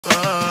I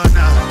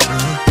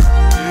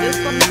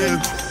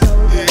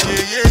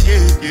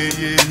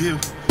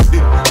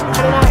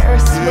are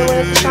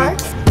smooth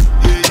sharks.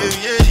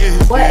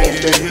 What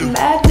is this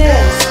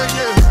madness?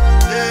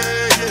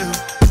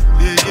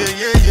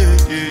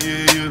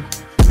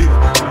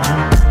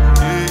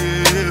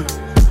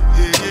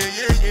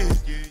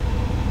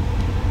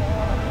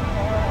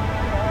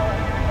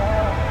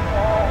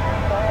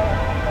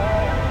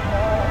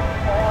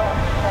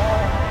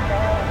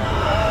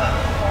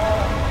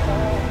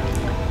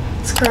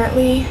 It's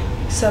currently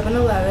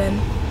 7:11.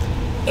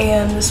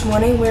 And this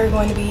morning we're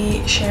going to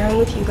be sharing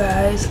with you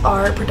guys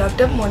our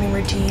productive morning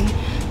routine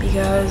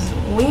because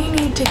we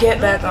need to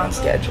get back on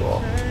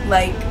schedule.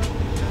 Like,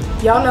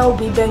 y'all know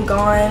we've been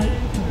gone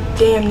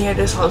damn near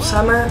this whole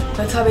summer.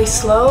 Let's have a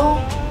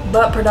slow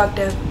but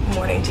productive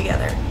morning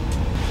together.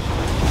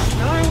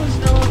 I was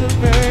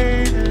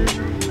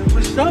motivated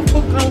with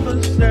simple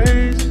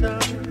conversation.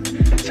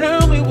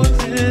 Tell me, was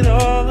it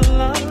all a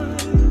lie?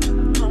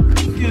 I'm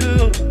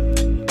confused.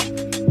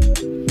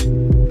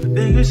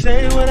 Then you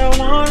say what I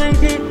wanna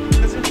hear,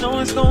 cause you know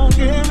it's gonna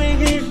get me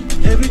here.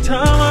 Every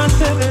time I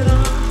say that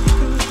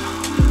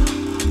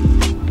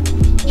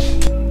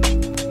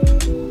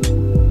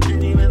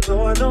and even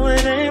though I know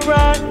it ain't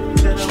right,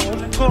 that I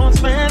wasn't gonna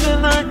spend the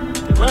night,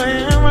 and I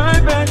am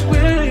right back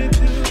with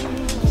you.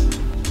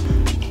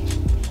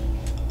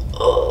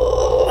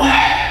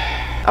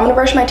 I'm gonna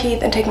brush my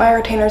teeth and take my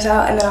retainers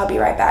out, and then I'll be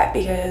right back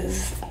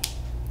because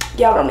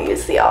y'all don't need to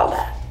see all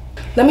that.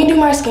 Let me do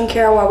my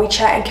skincare while we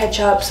chat and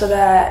catch up so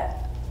that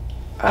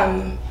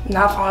I'm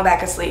not falling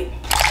back asleep.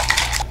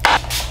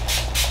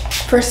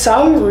 For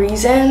some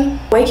reason,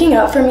 waking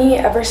up for me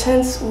ever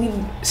since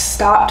we've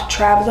stopped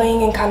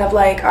traveling and kind of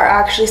like are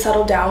actually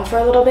settled down for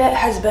a little bit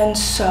has been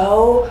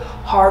so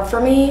hard for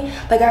me.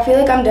 Like, I feel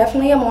like I'm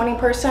definitely a morning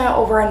person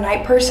over a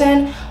night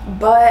person,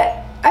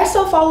 but I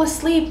still fall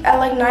asleep at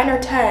like 9 or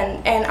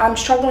 10 and I'm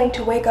struggling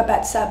to wake up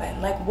at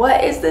 7. Like,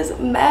 what is this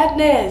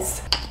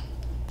madness?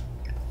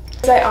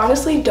 I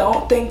honestly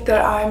don't think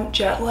that I'm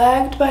jet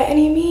lagged by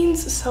any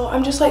means, so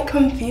I'm just like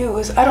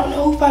confused. I don't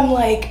know if I'm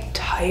like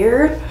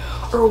tired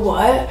or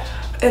what,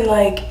 and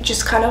like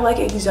just kind of like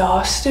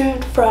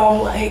exhausted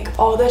from like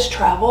all this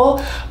travel,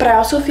 but I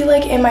also feel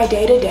like in my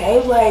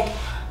day-to-day, like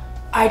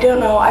I don't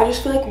know, I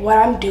just feel like what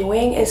I'm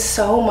doing is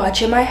so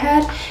much in my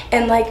head,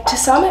 and like to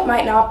some it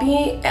might not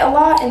be a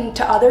lot, and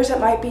to others it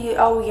might be,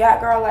 oh yeah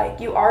girl, like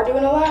you are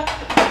doing a lot,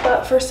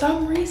 but for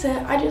some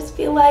reason I just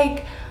feel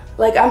like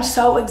I'm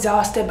so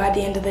exhausted by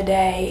the end of the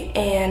day,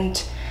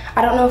 and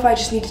I don't know if I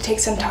just need to take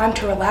some time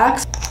to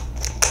relax.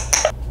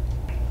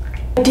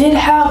 I did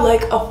have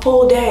like a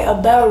full day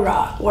of bed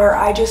rot where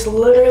I just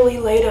literally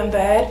laid in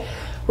bed,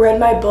 read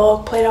my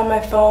book, played on my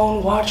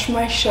phone, watched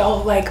my show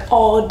like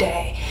all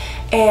day.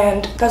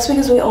 And that's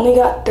because we only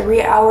got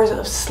 3 hours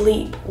of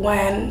sleep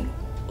when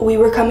we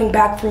were coming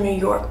back from New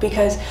York,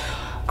 because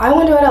I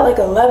went to bed at like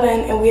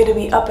 11 and we had to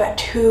be up at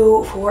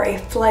 2 for a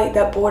flight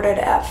that boarded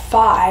at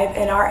 5,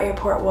 and our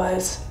airport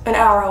was an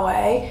hour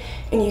away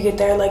and you get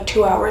there like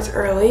 2 hours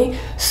early.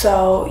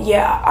 So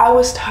yeah, I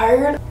was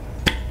tired.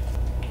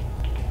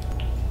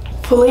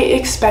 Fully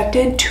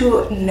expected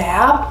to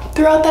nap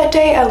throughout that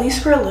day, at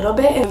least for a little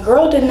bit, and the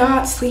girl did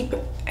not sleep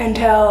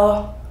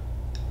until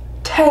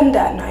 10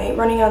 that night,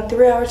 running on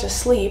 3 hours of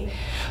sleep,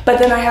 but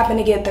then I happened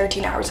to get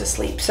 13 hours of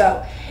sleep,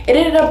 so it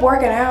ended up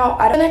working out.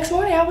 The next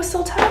morning I was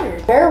still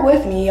tired. Bear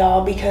with me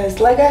y'all, because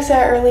like I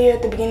said earlier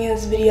at the beginning of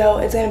this video,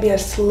 it's gonna be a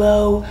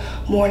slow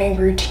morning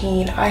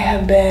routine. I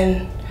have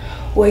been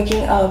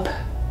waking up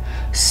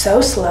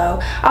so slow.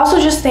 I also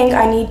just think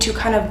I need to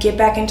kind of get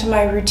back into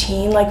my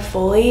routine like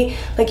fully.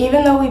 Like,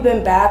 even though we've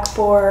been back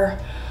for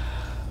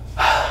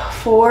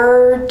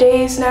 4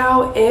 days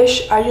now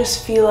ish, I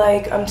just feel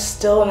like I'm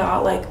still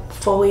not like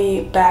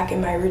fully back in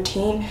my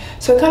routine.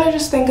 So I kind of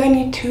just think I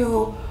need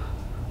to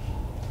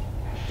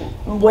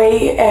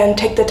wait and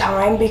take the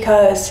time,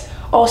 because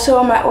also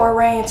on my Oura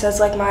ring it says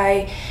like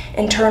my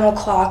internal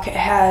clock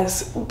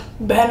has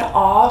been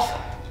off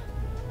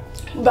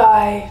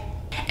by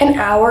an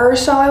hour or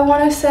so, I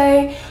want to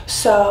say.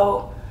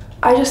 So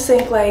I just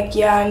think like,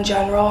 yeah, in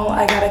general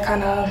I gotta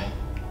kind of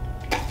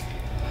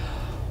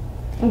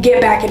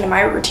get back into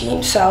my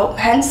routine. So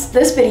hence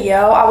this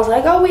video. I was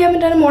like, oh, we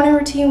haven't done a morning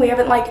routine, we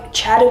haven't like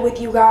chatted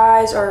with you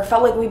guys or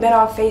felt like we've been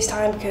on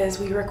FaceTime, because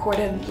we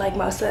recorded like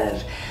most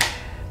of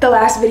the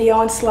last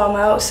video in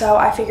slow-mo, so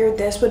I figured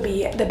this would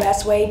be the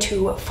best way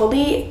to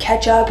fully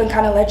catch up and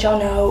kind of let y'all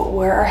know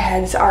where our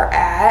heads are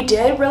at. We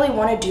did really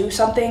want to do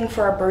something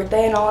for our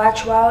birthday in all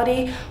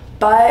actuality,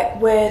 but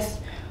with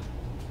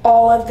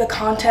all of the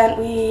content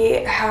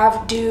we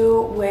have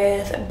due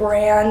with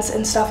brands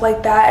and stuff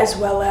like that, as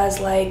well as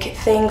like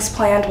things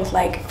planned with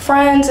like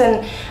friends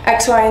and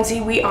X, Y, and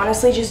Z, we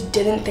honestly just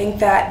didn't think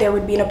that there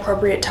would be an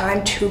appropriate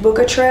time to book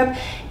a trip,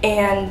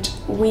 and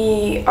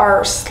we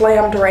are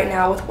slammed right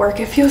now with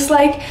work, it feels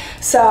like.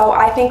 So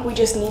I think we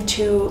just need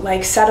to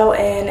like settle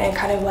in and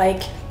kind of,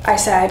 like I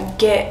said,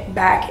 get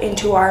back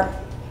into our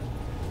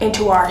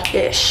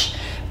ish.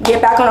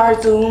 Get back on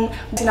our Zoom.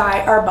 And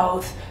I are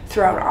both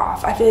thrown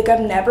off. I feel like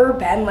I've never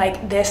been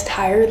like this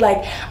tired.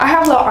 Like, I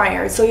have low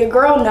iron, so your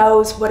girl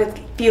knows what it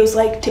feels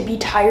like to be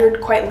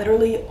tired quite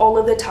literally all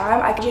of the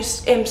time. I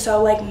just am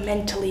so like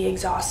mentally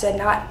exhausted,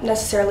 not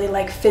necessarily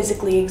like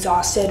physically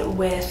exhausted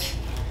with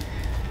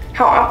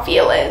how I'm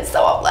feeling.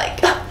 So I'm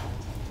like,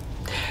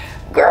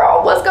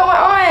 girl, what's going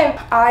on?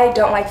 I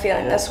don't like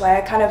feeling this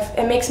way.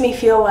 It makes me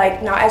feel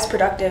like not as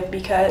productive,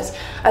 because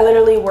I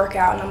literally work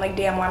out and I'm like,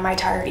 damn, why am I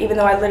tired? Even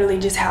though I literally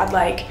just had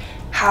like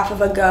half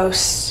of a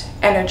Ghost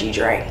energy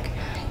drink.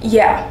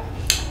 Yeah,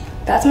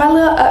 that's my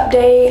little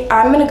update.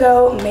 I'm gonna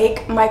go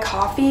make my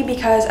coffee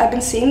because I've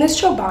been seeing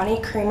this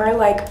Chobani creamer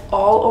like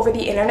all over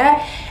the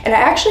internet, and I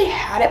actually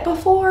had it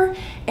before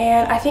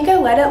and I think I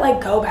let it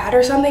like go bad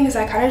or something because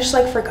I kind of just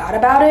like forgot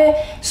about it.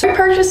 So I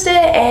purchased it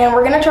and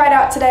we're gonna try it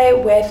out today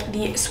with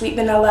the sweet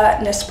vanilla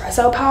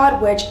Nespresso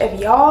pod, which if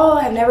y'all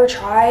have never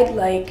tried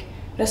like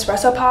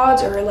Nespresso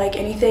pods or like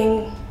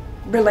anything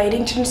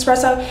relating to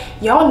Nespresso,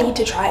 y'all need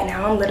to try it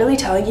now. I'm literally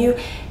telling you,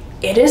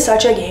 it is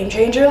such a game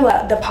changer.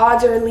 The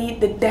pods are elite.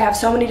 They have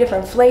so many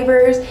different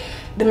flavors.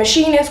 The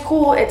machine is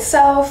cool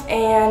itself,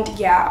 and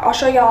yeah, I'll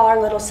show y'all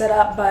our little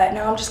setup. But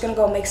now I'm just gonna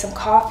go make some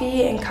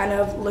coffee and kind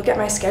of look at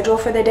my schedule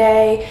for the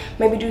day,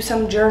 maybe do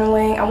some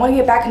journaling. I want to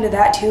get back into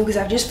that too because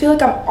I just feel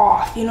like I'm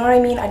off, you know what I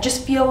mean? I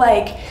just feel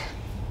like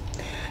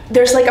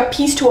there's like a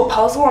piece to a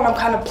puzzle and I'm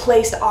kind of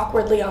placed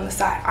awkwardly on the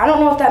side. I don't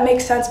know if that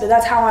makes sense, but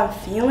that's how I'm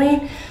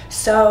feeling.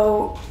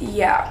 So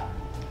yeah,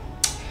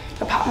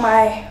 I'll pop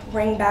my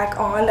ring back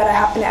on that I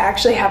happen to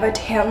actually have a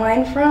tan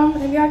line from,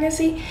 if y'all can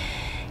see.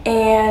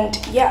 And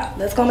yeah,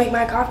 let's go make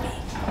my coffee.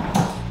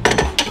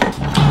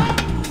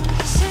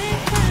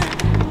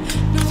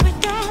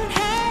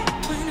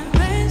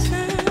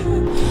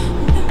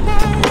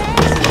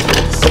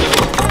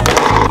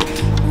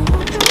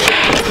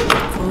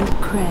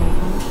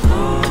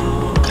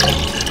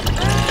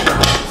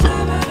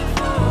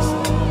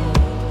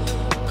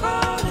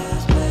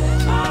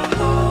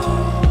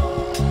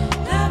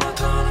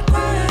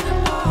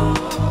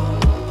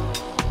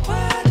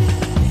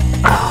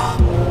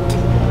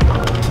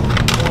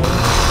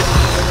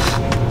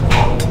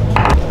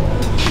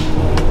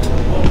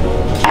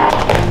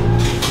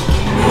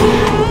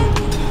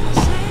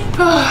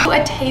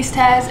 A taste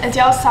test. As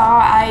y'all saw,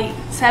 I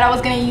said I was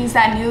gonna use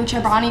that new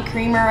Chobani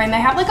creamer, and they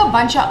have like a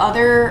bunch of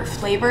other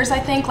flavors, I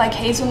think, like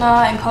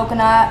hazelnut and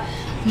coconut.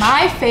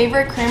 My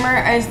favorite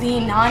creamer is the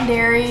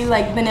non-dairy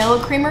like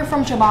vanilla creamer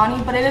from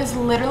Chobani, but it is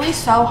literally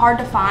so hard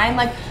to find.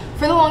 Like,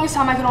 for the longest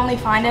time I could only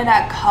find it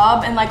at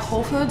Cub and like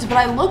Whole Foods, but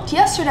I looked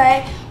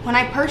yesterday when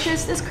I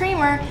purchased this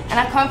creamer and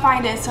I couldn't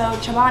find it. So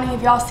Chobani,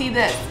 if y'all see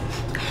this,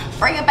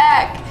 bring it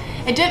back.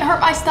 It didn't hurt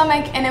my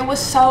stomach and it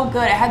was so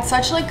good. It had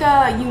such like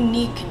a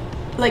unique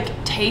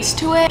like taste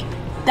to it.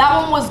 That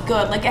one was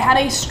good. Like, it had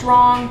a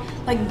strong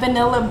like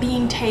vanilla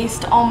bean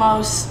taste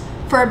almost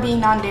for being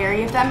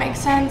non-dairy, if that makes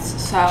sense.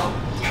 So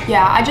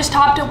yeah, I just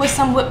topped it with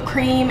some whipped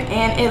cream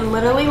and it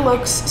literally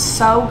looks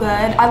so good.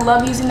 I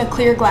love using the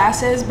clear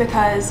glasses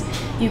because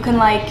you can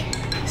like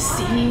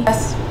see.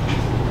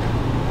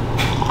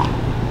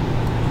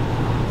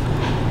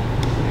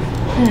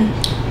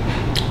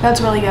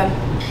 That's really good.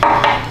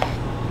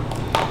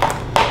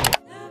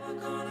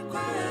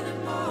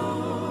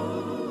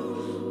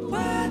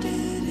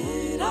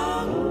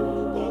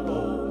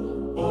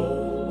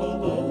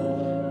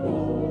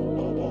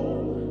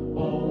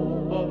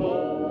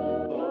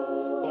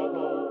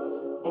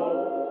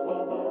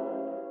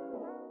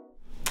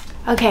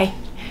 Okay,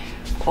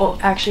 well,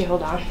 actually,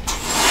 hold on.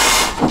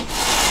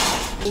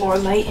 More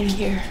light in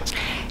here.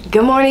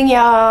 Good morning,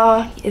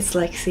 y'all. It's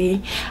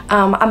Lexie.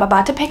 I'm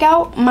about to pick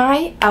out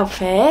my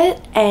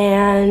outfit,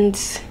 and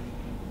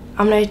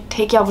I'm gonna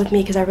take y'all with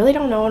me because I really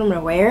don't know what I'm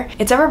gonna wear.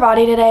 It's upper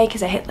body today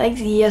because I hit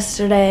legs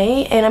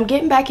yesterday, and I'm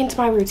getting back into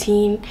my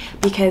routine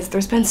because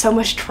there's been so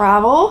much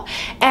travel.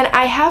 And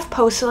I have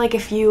posted like a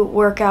few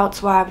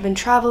workouts while I've been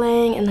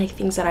traveling and like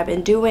things that I've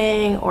been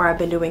doing, or I've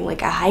been doing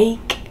like a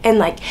hike and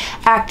like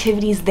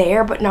activities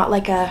there, but not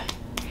like a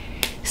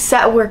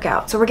set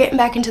workout. So we're getting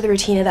back into the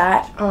routine of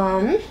that.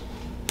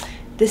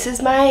 This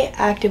is my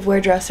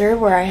activewear dresser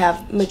where I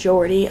have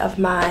majority of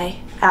my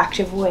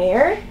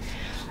activewear.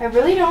 I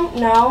really don't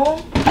know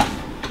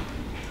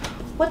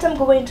what I'm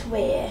going to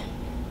wear.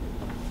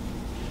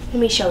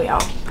 Let me show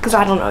y'all because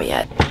I don't know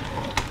yet.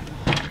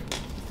 I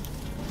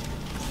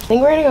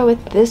think we're gonna go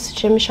with this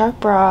Gymshark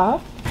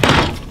bra.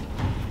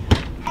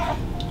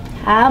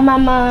 Hi,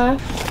 mama.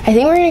 I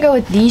think we're gonna go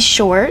with these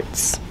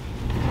shorts,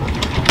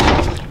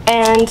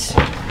 and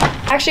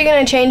I'm actually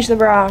gonna change the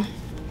bra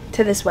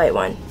to this white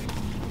one.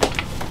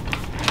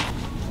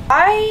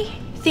 I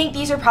think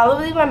these are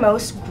probably my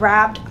most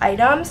grabbed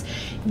items.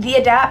 The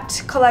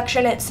Adapt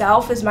collection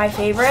itself is my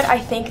favorite. I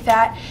think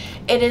that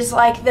it is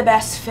like the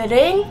best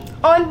fitting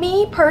on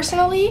me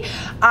personally.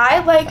 I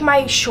like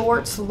my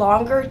shorts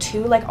longer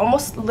too, like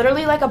almost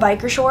literally like a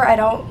biker short. I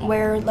don't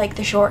wear like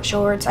the short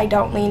shorts. I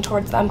don't lean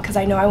towards them because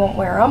I know I won't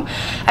wear them.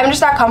 I'm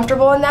just not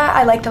comfortable in that.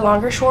 I like the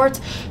longer shorts,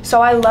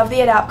 so I love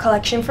the Adapt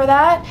collection for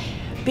that.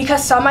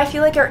 because some I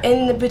feel like are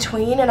in the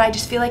between and I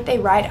just feel like they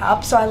ride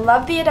up. So I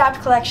love the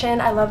Adapt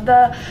collection. I love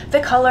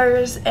the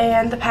colors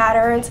and the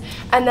patterns.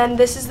 And then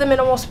this is the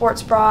minimal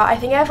sports bra. I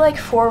think I have like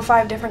 4 or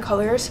 5 different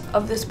colors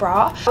of this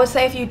bra. I would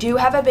say if you do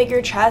have a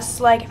bigger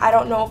chest, like I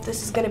don't know if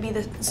this is going to be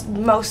the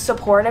most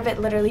supportive. It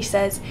literally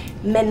says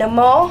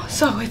minimal,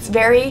 so it's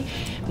very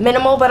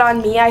minimal, but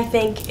on me I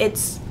think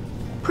it's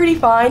pretty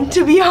fine,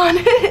 to be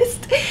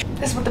honest.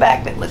 This is what the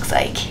back bit looks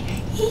like.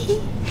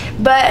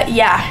 But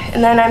yeah,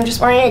 and then I'm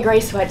just wearing a gray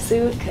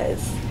sweatsuit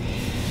because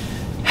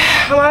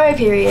I'm on my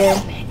period,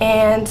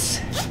 and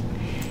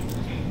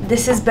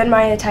this has been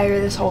my attire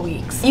this whole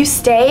week. If you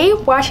stay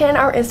watching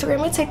our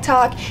Instagram and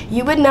TikTok,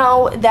 you would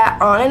know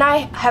that Anna and I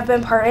have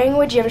been partnering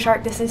with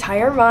Gymshark this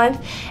entire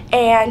month,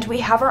 and we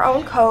have our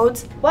own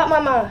codes. What,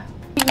 mama?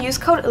 You can use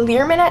code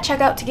Learman at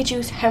checkout to get you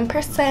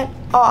 10%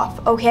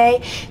 off,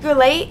 okay? If you're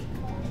late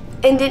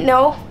and didn't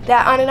know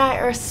that Anna and I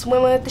are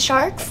swimming with the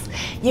sharks,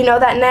 you know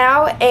that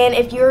now. And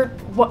if you're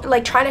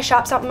like trying to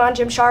shop something on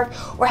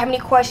Gymshark or have any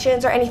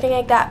questions or anything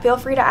like that, feel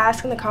free to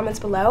ask in the comments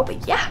below.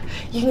 But yeah,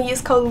 you can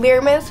use code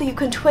Learman so you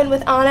can twin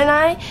with Anna and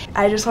I.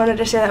 I just wanted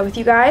to share that with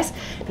you guys.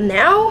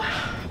 Now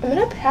I'm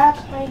gonna pack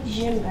my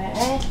gym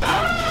bag.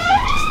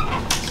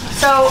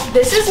 So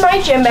this is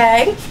my gym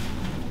bag.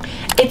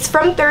 It's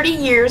from 30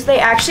 Years. They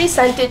actually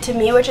sent it to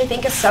me, which I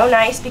think is so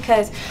nice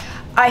because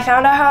I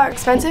found out how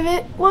expensive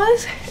it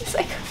was. It's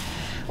like,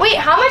 wait,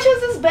 how much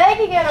was this bag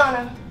again,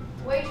 Anna?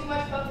 Way too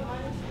much fucking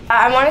money.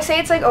 I want to say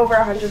it's like over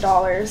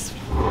 $100.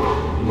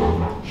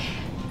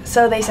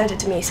 So they sent it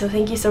to me, so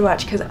thank you so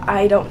much, because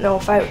I don't know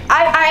if I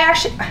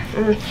actually,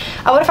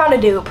 I would have found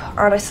a dupe,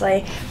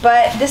 honestly.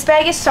 But this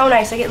bag is so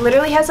nice. Like, it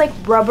literally has like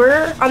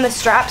rubber on the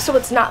strap, so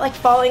it's not like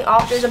falling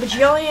off. There's a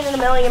bajillion and a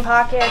million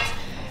pockets.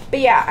 But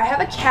yeah, I have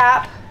a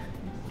cap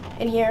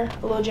in here,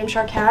 a little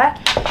Gymshark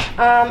hat.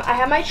 I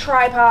have my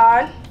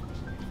tripod.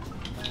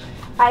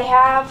 I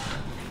have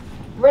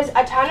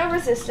a ton of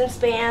resistance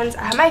bands.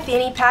 I have my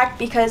fanny pack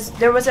because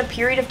there was a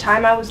period of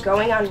time I was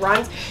going on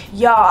runs.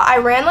 Y'all, I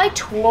ran like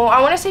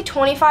I want to say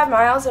 25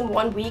 miles in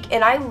 1 week,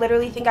 and I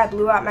literally think I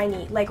blew out my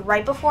knee. Like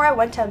right before I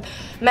went to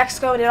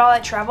Mexico and did all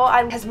that travel,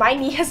 because my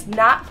knee has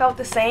not felt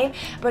the same.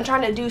 I've been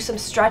trying to do some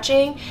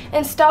stretching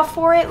and stuff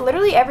for it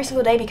literally every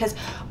single day because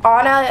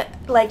Anna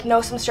like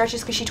knows some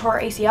stretches because she tore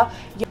her ACL.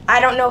 I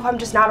don't know if I'm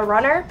just not a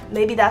runner.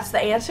 Maybe that's the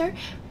answer.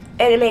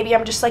 And maybe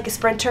I'm just like a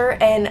sprinter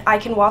and I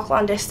can walk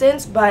long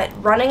distance, but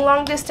running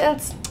long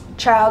distance,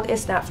 child,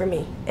 it's not for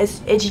me.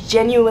 It's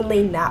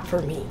genuinely not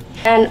for me.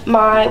 And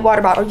my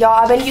water bottle, y'all,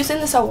 I've been using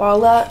this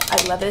Awala.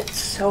 I love it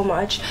so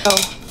much. So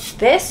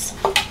this,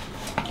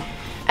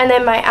 and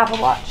then my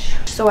Apple Watch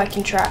so I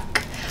can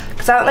track.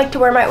 Because I don't like to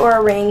wear my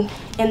Oura Ring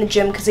in the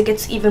gym because it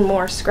gets even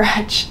more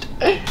scratched.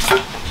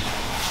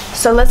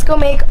 So let's go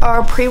make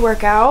our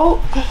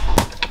pre-workout.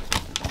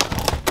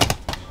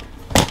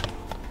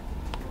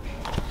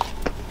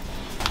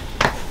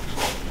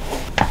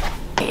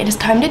 It is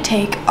time to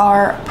take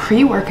our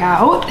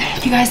pre-workout.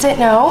 If you guys didn't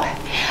know,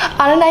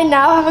 Anna and I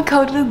now have a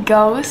code with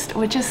Ghost,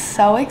 which is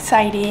so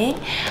exciting.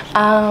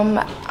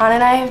 Anna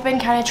and I have been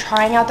kind of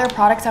trying out their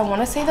products. I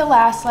want to say the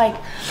last like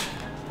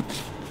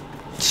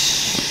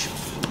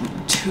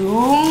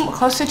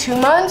close to 2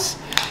 months.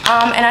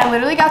 And I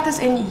literally got this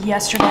in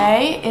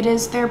yesterday. It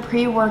is their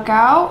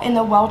pre-workout in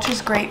the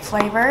Welch's Grape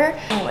flavor.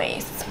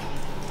 Anyways,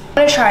 I'm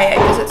gonna try it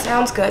because it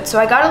sounds good. So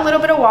I got a little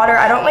bit of water.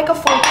 I don't like a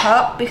full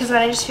cup because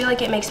then I just feel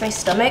like it makes my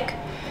stomach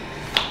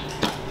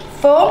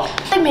full.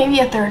 Like maybe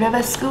a third of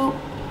a scoop.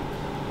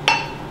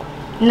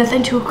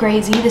 Nothing too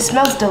crazy. This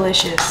smells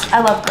delicious.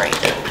 I love grape.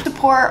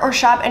 Support or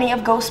shop any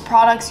of Ghost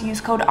products, use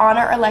code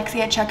Anna or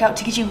Lexie at checkout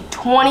to get you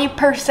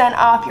 20%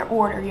 off your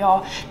order,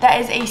 y'all. That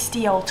is a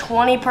steal.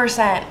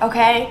 20%,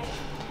 okay?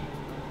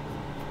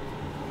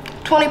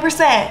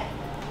 20%.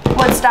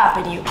 What's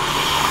stopping you?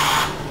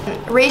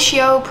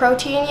 Ratio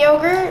protein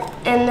yogurt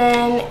and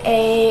then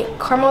a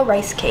caramel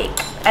rice cake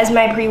as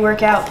my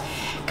pre-workout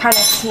kind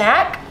of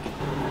snack.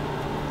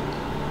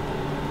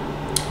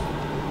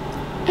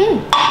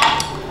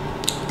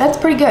 That's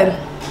pretty good.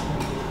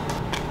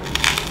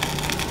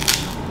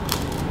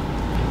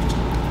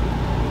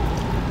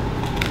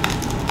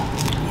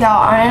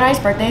 Y'all, Anna and I's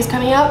birthday is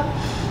coming up.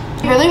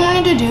 I really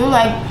wanted to do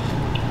like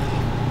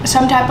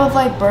some type of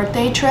like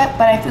birthday trip,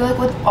 but I feel like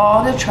with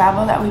all the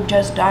travel that we've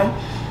just done,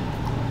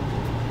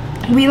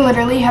 we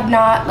literally have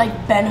not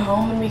like been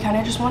home, and we kind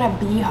of just want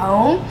to be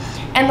home.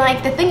 And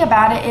like the thing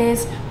about it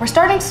is we're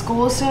starting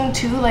school soon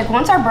too. Like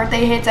once our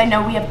birthday hits, I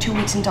know we have 2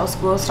 weeks until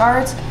school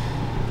starts,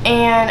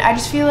 and I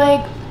just feel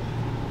like,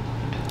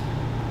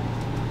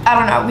 I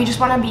don't know, we just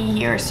want to be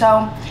here.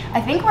 So I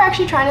think we're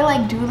actually trying to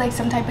like do like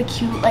some type of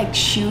cute like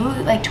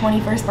shoot, like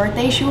 21st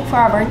birthday shoot for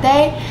our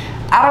birthday.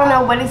 I don't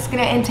know what it's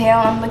gonna entail.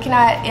 I'm looking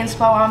at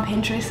inspo on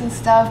Pinterest and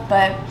stuff,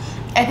 but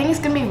I think it's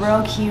gonna be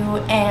real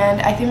cute,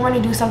 and I think we're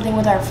gonna do something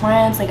with our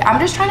friends. Like I'm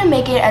just trying to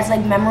make it as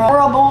like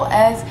memorable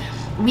as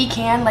we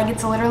can. Like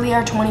it's literally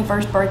our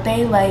 21st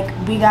birthday. Like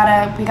we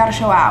gotta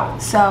show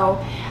out.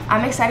 So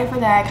I'm excited for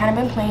that. Kind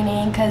of been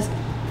planning because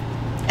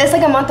It's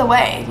like a month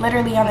away,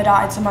 literally on the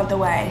dot, it's a month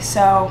away,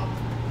 so.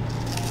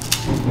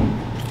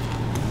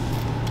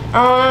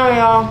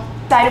 Yeah.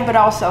 Excited, but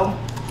also,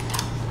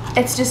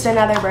 it's just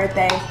another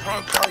birthday.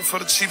 For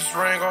the cheapest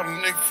ring on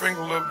the nigga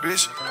finger, little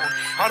bitch.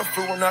 I done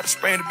flew one out to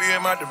Spain to be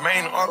in my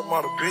domain,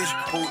 automata, bitch.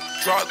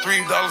 Dropped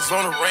 $3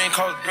 on the rain,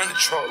 cause it been the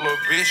truck, little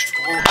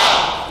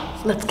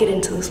bitch. Let's get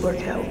into this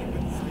workout.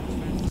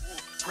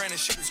 Granny,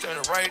 she was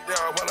standing right there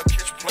while I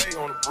catch play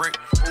on the brick.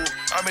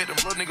 I made them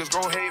little niggas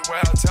go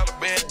haywire,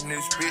 Taliban in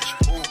this bitch.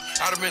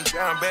 I done been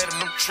down bad in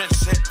them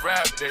trenches, had to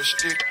ride with that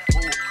stick.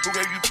 Who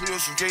gave you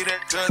pills? Who gave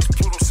that dust?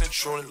 Pluto sent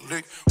you on the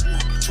lick.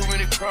 Too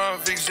many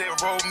convicts that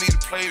rolled me to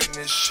play in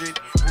this shit.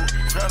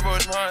 Proud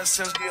about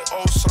nonsense, get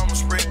old summer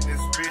spreading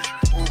this bitch.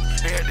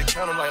 They had to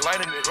count them like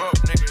lighting it up,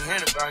 nigga,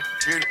 hand if I can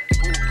get it.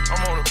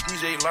 I'm on a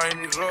PJ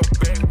lighting it up,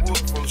 backwood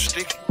full of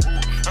sticky.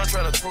 I'm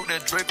tryna tote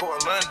that Draco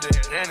in London,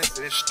 and it's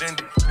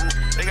extended.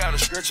 They gotta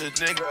stretch a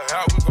nigga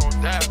out, we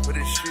gon' die for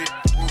this shit.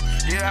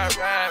 Yeah, I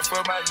ride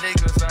for my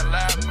niggas, I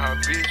lie to my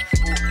bitch.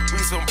 We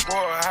some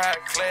poor, high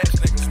class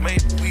niggas,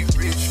 maybe we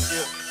rich.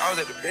 Yeah, I was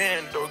at the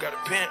band though, got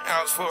a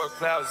penthouse for a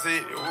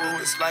closet.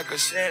 It's like a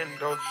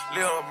shando,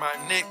 live on my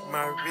neck,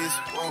 my wrist.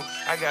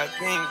 I got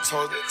pink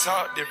toes that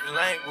talk different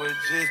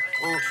languages.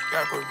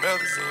 Got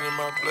promethazine in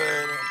my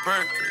blood and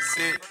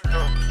Percocet.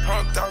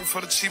 $100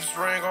 for the cheapest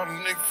ring on the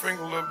nigga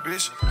finger, little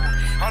bitch.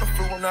 I done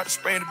flew one out to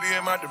Spain to be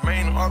in my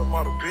domain,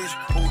 automata, bitch.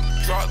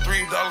 Dropped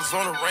 $3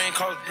 on the rain,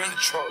 cause it been the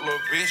truck, little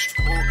bitch.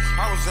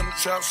 I was in the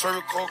trap,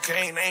 serving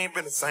cocaine, they ain't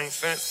been the same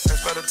since.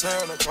 That's by the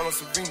time I call her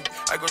Savini.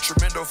 I go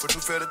tremendo for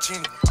new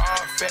fettuccine.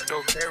 All fat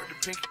though, carry the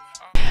pinky.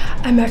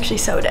 I'm actually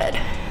so dead.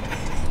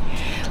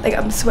 Like,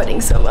 I'm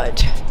sweating so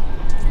much.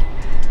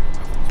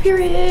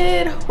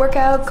 Period.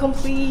 Workout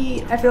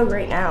complete. I feel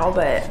great now,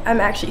 but I'm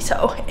actually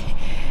so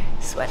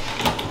sweaty.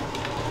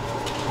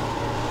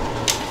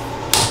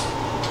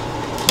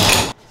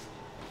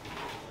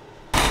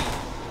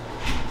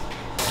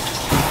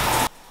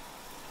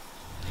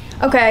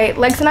 Okay,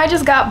 Lex and I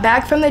just got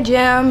back from the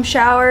gym,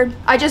 showered.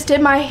 I just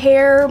did my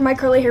hair, my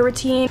curly hair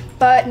routine,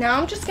 but now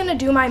I'm just gonna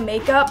do my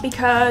makeup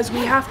because we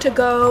have to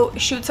go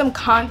shoot some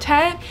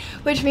content,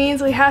 which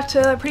means we have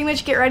to pretty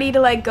much get ready to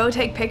like go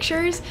take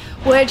pictures,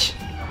 which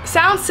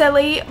sounds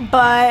silly,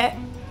 but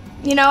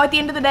you know, at the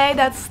end of the day,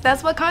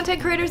 that's what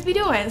content creators be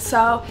doing.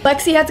 So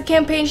Lexie has a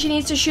campaign she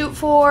needs to shoot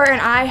for, and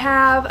I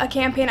have a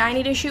campaign I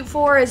need to shoot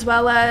for, as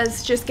well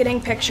as just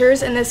getting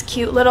pictures in this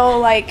cute little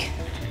like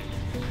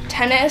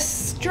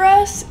tennis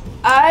dress.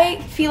 I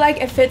feel like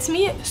it fits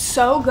me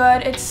so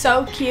good. It's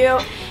so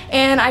cute,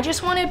 and I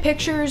just wanted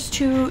pictures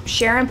to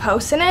share and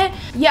post in it.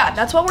 Yeah,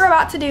 that's what we're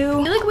about to do.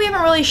 I feel like we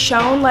haven't really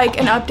shown like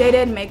an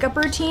updated makeup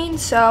routine,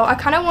 so I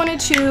kind of wanted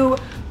to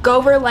go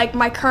over like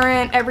my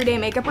current everyday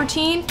makeup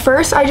routine.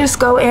 First, I just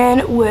go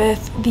in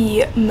with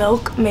the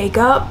Milk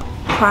Makeup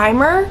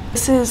primer.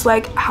 This is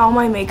like how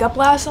my makeup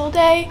lasts all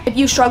day. If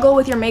you struggle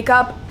with your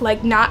makeup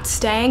like not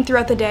staying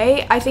throughout the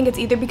day, I think it's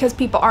either because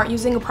people aren't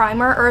using a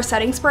primer or a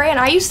setting spray, and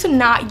I used to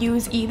not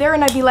use either,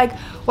 and I'd be like,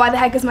 why the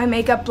heck is my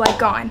makeup like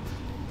gone?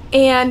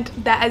 And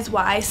that is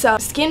why. So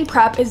skin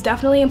prep is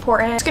definitely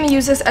important. I'm just gonna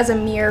use this as a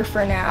mirror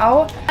for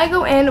now. I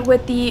go in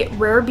with the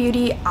Rare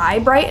Beauty eye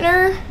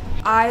brightener.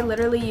 I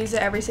literally use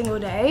it every single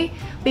day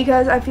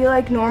because I feel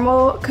like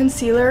normal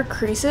concealer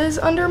creases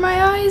under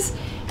my eyes,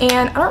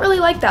 and I don't really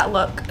like that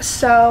look.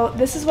 So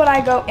this is what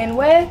I go in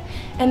with.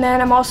 And then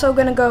I'm also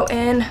gonna go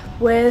in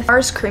with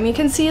NARS Creamy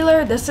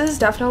Concealer. This is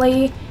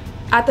definitely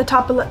at the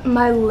top of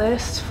my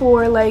list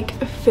for like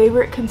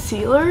favorite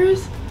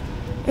concealers.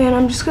 And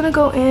I'm just gonna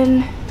go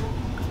in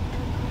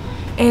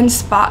and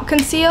spot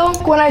conceal.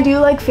 When I do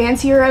like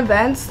fancier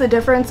events, the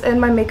difference in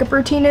my makeup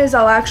routine is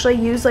I'll actually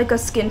use like a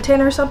skin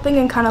tint or something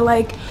and kind of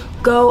like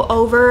go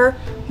over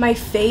my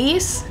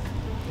face,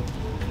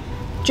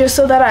 just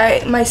so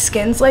that my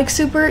skin's like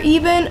super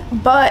even.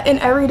 But in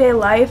everyday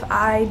life,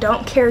 I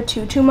don't care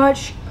too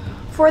much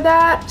for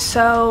that,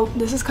 so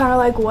this is kind of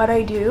like what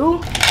I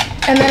do.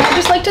 And then I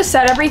just like to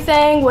set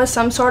everything with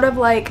some sort of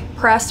like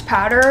pressed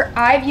powder.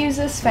 I've used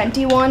this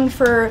Fenty one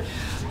for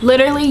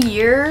literally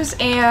years,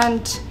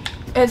 and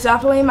it's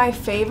definitely my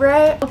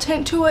favorite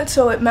tint to it,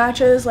 so it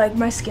matches like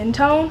my skin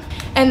tone.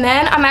 And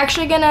then I'm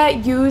actually gonna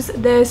use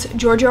this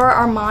Giorgio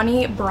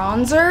Armani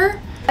bronzer.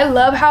 I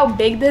love how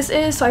big this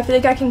is, so I feel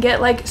like I can get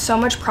like so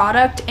much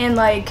product, and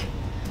like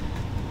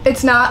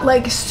it's not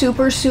like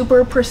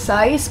super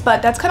precise,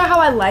 but that's kind of how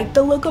I like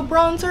the look of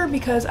bronzer,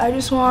 because I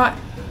just want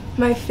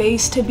my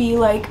face to be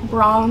like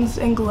bronze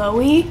and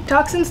glowy.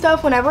 Talks and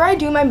stuff, whenever I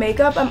do my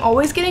makeup, I'm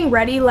always getting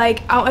ready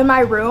like out in my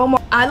room.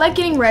 I like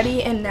getting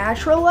ready in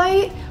natural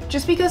light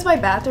just because my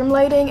bathroom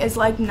lighting is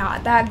like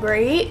not that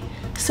great,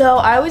 so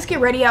I always get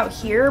ready out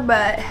here.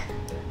 But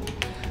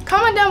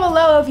comment down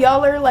below if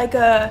y'all are like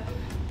a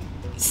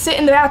sit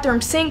in the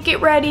bathroom sink get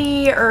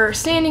ready, or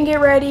stand and get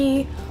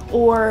ready,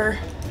 or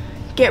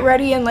get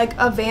ready in like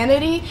a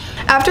vanity.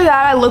 After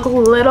that, I look a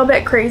little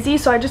bit crazy,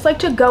 so I just like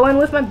to go in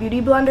with my beauty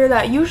blender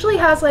that usually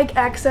has like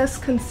excess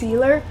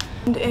concealer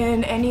and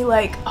in any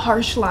like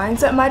harsh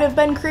lines that might have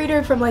been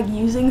created from like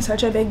using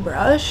such a big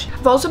brush.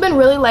 I've also been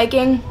really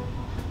liking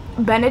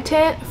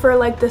Benetint for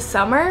like the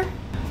summer,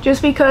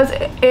 just because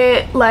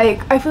it like,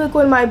 I feel like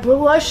when my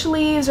blush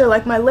leaves or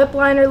like my lip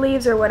liner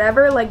leaves or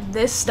whatever, like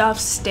this stuff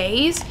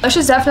stays. Blush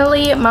is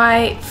definitely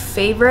my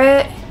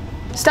favorite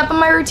step of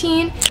my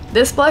routine.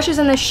 This blush is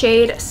in the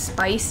shade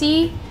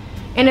Spicy,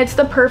 and it's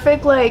the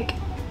perfect like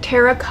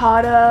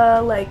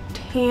terracotta like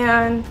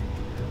tan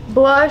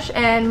blush,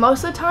 and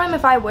most of the time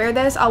if I wear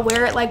this, I'll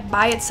wear it like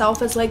by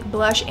itself as like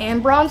blush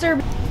and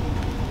bronzer.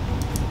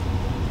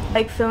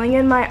 Like filling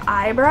in my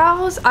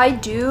eyebrows, I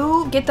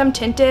do get them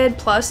tinted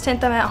plus tint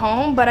them at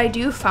home, but I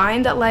do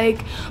find that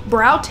like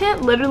brow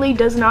tint literally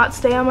does not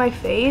stay on my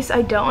face.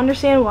 I don't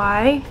understand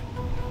why.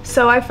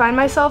 So I find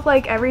myself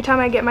like every time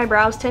I get my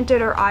brows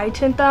tinted or I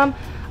tint them,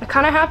 I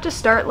kind of have to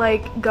start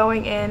like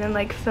going in and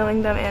like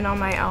filling them in on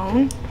my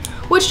own,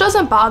 which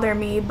doesn't bother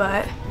me,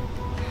 but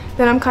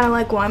then I'm kind of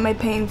like, why am I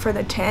paying for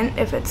the tint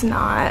if it's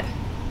not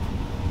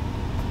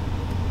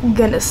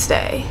gonna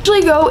stay? I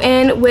usually go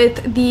in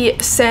with the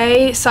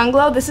Say Sun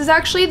Glow. This is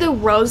actually the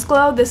Rose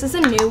Glow. This is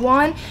a new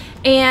one,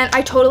 and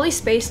I totally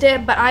spaced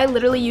it, but I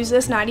literally use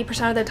this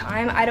 90% of the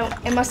time.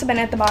 It must have been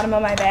at the bottom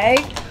of my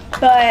bag,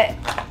 but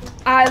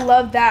I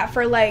love that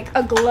for like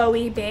a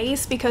glowy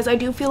base, because I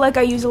do feel like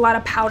I use a lot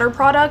of powder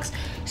products,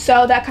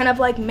 so that kind of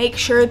like makes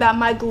sure that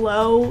my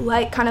glow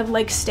like kind of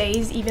like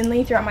stays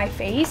evenly throughout my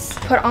face.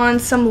 Put on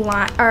some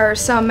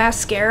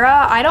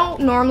mascara. I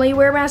don't normally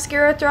wear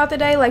mascara throughout the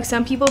day. Like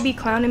some people be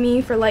clowning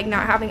me for like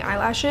not having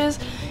eyelashes,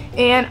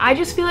 and I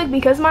just feel like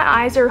because my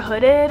eyes are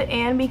hooded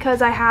and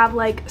because I have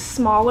like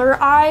smaller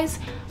eyes,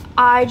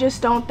 I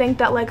just don't think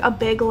that like a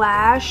big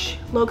lash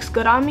looks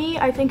good on me.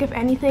 I think if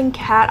anything,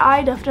 cat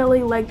eye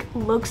definitely like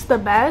looks the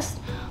best,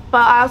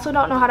 but I also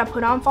don't know how to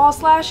put on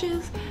false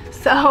lashes,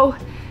 so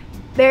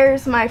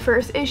there's my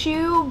first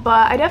issue.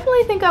 But I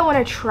definitely think I want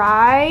to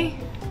try.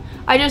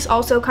 I just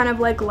also kind of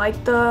like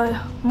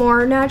the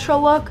more natural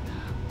look,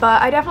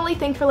 but I definitely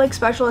think for like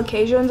special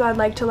occasions I'd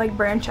like to like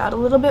branch out a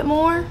little bit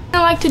more. What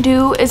I like to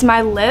do is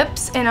my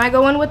lips, and I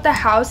go in with the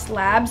House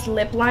Labs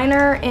lip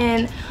liner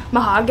in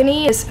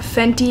Mahogany. This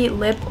Fenty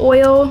lip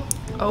oil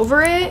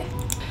over it.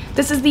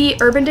 This is the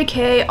Urban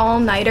Decay All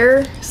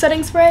Nighter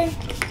setting spray.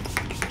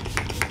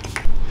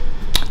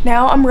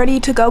 Now I'm ready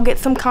to go get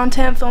some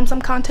content, film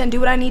some content, do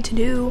what I need to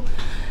do,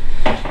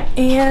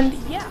 and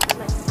yeah.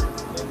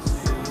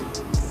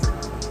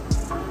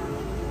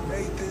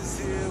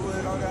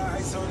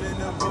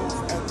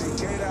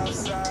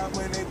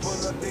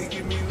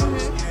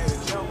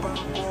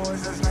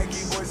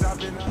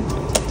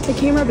 The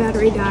camera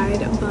battery died,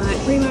 but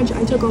pretty much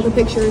I took all the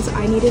pictures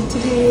I needed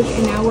to take,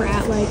 and now we're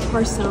at like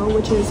Parcel,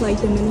 which is like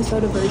the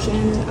Minnesota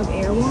version of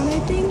Erewhon, I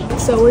think.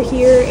 So we're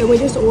here and we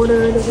just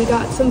ordered. We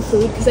got some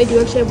food because I do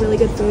actually have really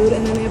good food,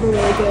 and then they have a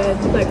really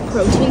good like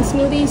protein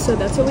smoothie, so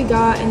that's what we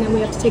got. And then we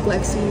have to take the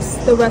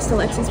rest of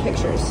Lexie's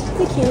pictures.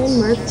 The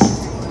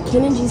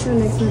Canon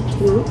G7 X Mark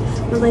II,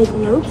 but like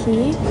low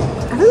key,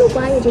 I don't know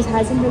why it just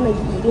hasn't been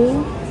like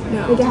eating.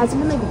 No. Like it hasn't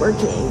been like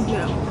working.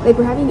 No. Like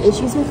we're having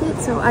issues with it,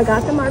 so I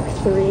got the Mark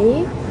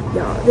III.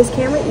 Y'all, this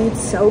camera eats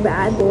so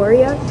bad.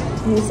 Gloria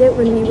used it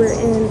when we were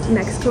in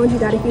Mexico and she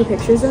got a few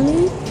pictures of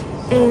me,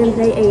 and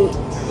they ate.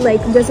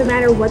 Like doesn't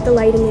matter what the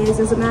lighting is,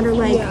 doesn't matter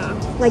like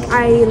like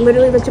I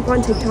literally looked up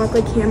on TikTok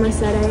like camera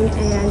setting,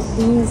 and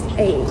these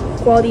ate.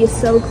 Quality is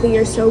so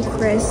clear, so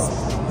crisp.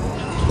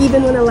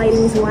 Even when the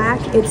lighting's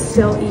whack, it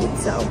still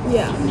eats. So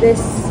yeah,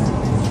 this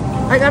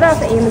I got it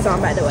off of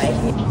Amazon, by the way.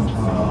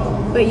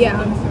 But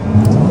yeah,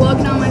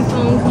 vlogging on my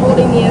phone,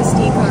 holding the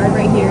SD card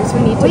right here, so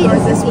I need to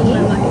guard this with my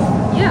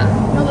life. Yeah,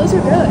 no, those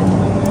are good.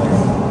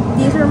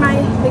 These are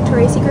my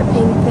Victoria's Secret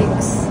pink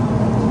pics.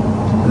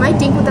 I might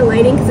dink with the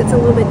lighting because it's a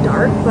little bit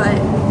dark, but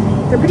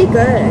they're pretty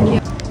good. Yeah.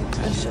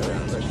 I'll show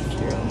them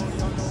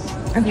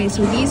looking through. Okay,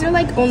 so these are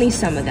like only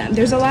some of them.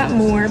 There's a lot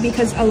more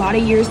because a lot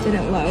of yours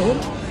didn't load,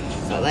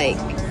 but like,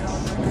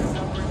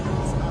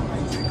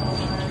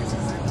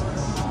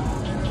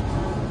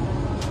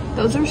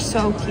 those are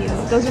so cute.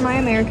 Those are my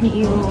American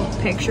Eagle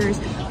pictures.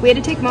 We had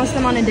to take most of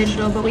them on a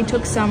digital, but we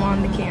took some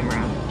on the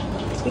camera.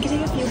 We could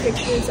take a few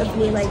pictures of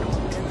me like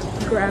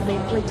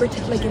grabbing, like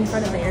pretend like in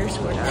front of there,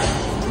 sort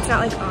of. It's not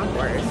like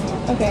awkward.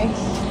 Okay.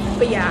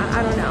 But yeah,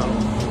 I don't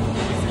know.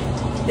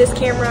 This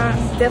camera,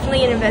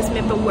 definitely an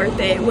investment, but worth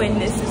it when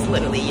this is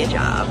literally your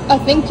job. A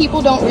thing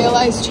people don't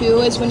realize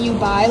too is when you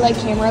buy like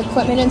camera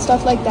equipment and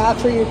stuff like that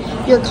for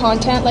your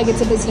content, like it's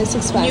a business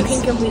expense. You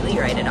can completely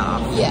write it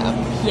off. Yeah.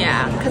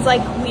 Yeah, because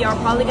like we are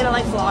probably gonna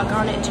like vlog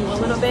on it too a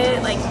little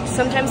bit. Like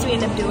sometimes we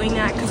end up doing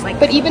that because like.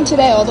 But even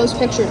today, all those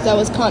pictures, that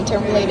was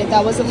content related.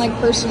 That wasn't like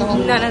personal.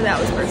 None of that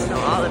was personal.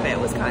 All of it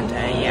was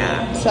content.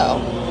 Yeah. So.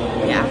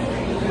 Yeah.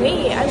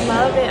 Wait, I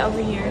love it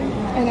over here.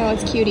 I know,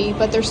 it's cutie,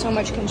 but there's so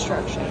much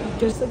construction.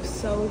 This looks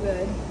so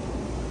good.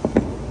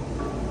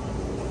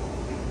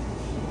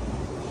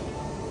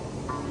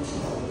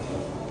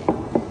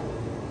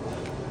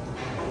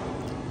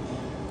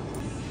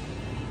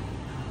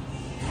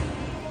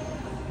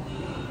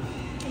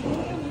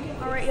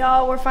 Alright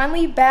y'all, we're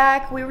finally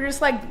back. We were just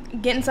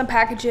like getting some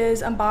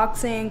packages,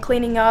 unboxing,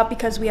 cleaning up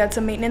because we had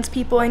some maintenance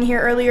people in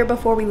here earlier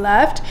before we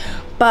left.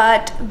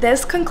 But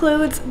this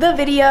concludes the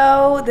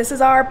video. This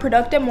is our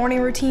productive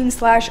morning routine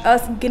 /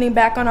 us getting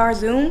back on our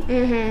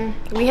Zoom.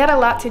 We had a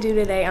lot to do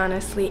today,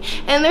 honestly.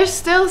 And there's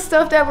still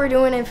stuff that we're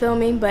doing and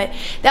filming, but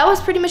that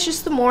was pretty much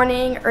just the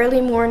morning, early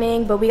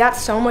morning, but we got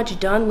so much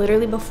done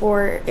literally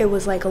before it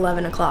was like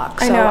 11 o'clock.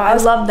 So I know, I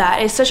love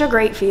that. It's such a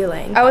great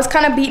feeling. I was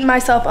kind of beating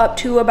myself up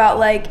too about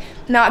like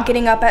not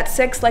getting up at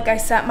 6 like I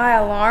set my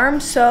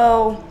alarm.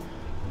 So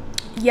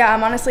yeah,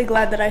 I'm honestly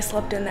glad that I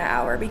slept in the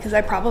hour because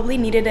I probably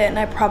needed it and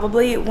I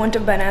probably wouldn't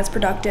have been as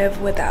productive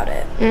without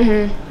it.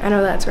 I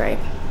know that's right.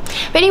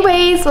 But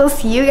anyways, we'll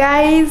see you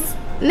guys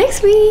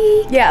next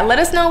week. Yeah, let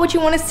us know what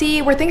you want to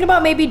see. We're thinking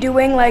about maybe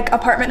doing like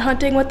apartment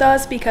hunting with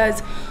us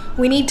because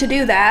we need to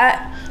do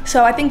that.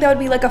 So I think that would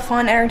be like a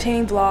fun,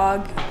 entertaining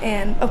vlog.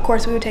 And of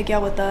course we would take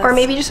y'all with us. Or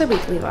maybe just a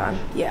weekly vlog.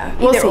 Yeah,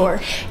 We'll either see.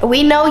 or.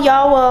 We know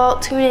y'all will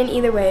tune in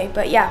either way.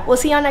 But yeah, we'll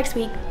see y'all next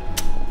week.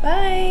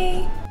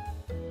 Bye.